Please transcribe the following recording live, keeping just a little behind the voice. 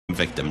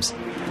victims.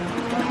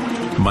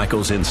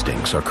 Michael's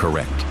instincts are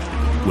correct.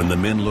 When the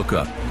men look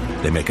up,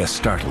 they make a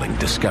startling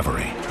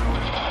discovery.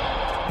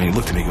 And he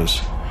looked at me, he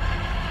goes,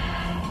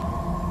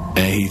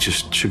 and he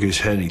just shook his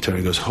head and he turned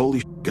and goes,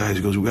 "Holy guys,"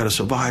 he goes, "we got to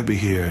survive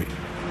here."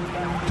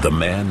 The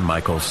man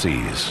Michael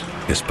sees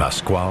is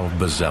Pasquale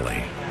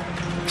Bazzelli.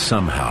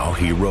 Somehow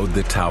he rode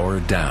the tower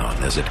down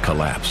as it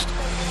collapsed.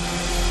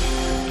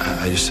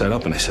 I just sat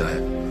up and I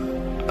said,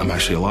 "I'm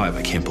actually alive.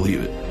 I can't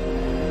believe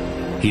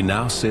it." He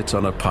now sits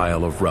on a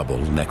pile of rubble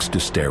next to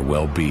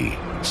Stairwell B,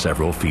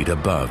 several feet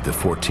above the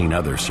 14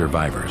 other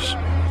survivors.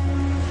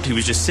 He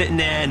was just sitting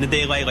there in the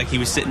daylight like he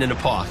was sitting in a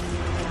park.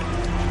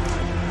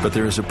 But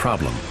there is a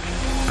problem.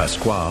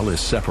 Pasquale is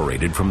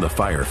separated from the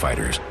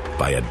firefighters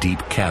by a deep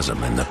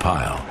chasm in the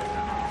pile.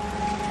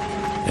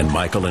 And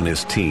Michael and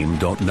his team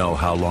don't know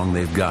how long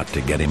they've got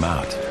to get him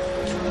out.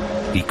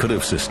 He could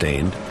have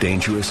sustained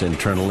dangerous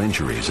internal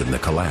injuries in the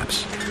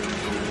collapse.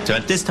 So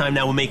at this time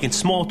now we're making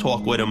small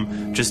talk with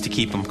him just to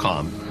keep him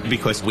calm,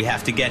 because we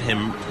have to get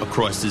him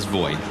across this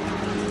void.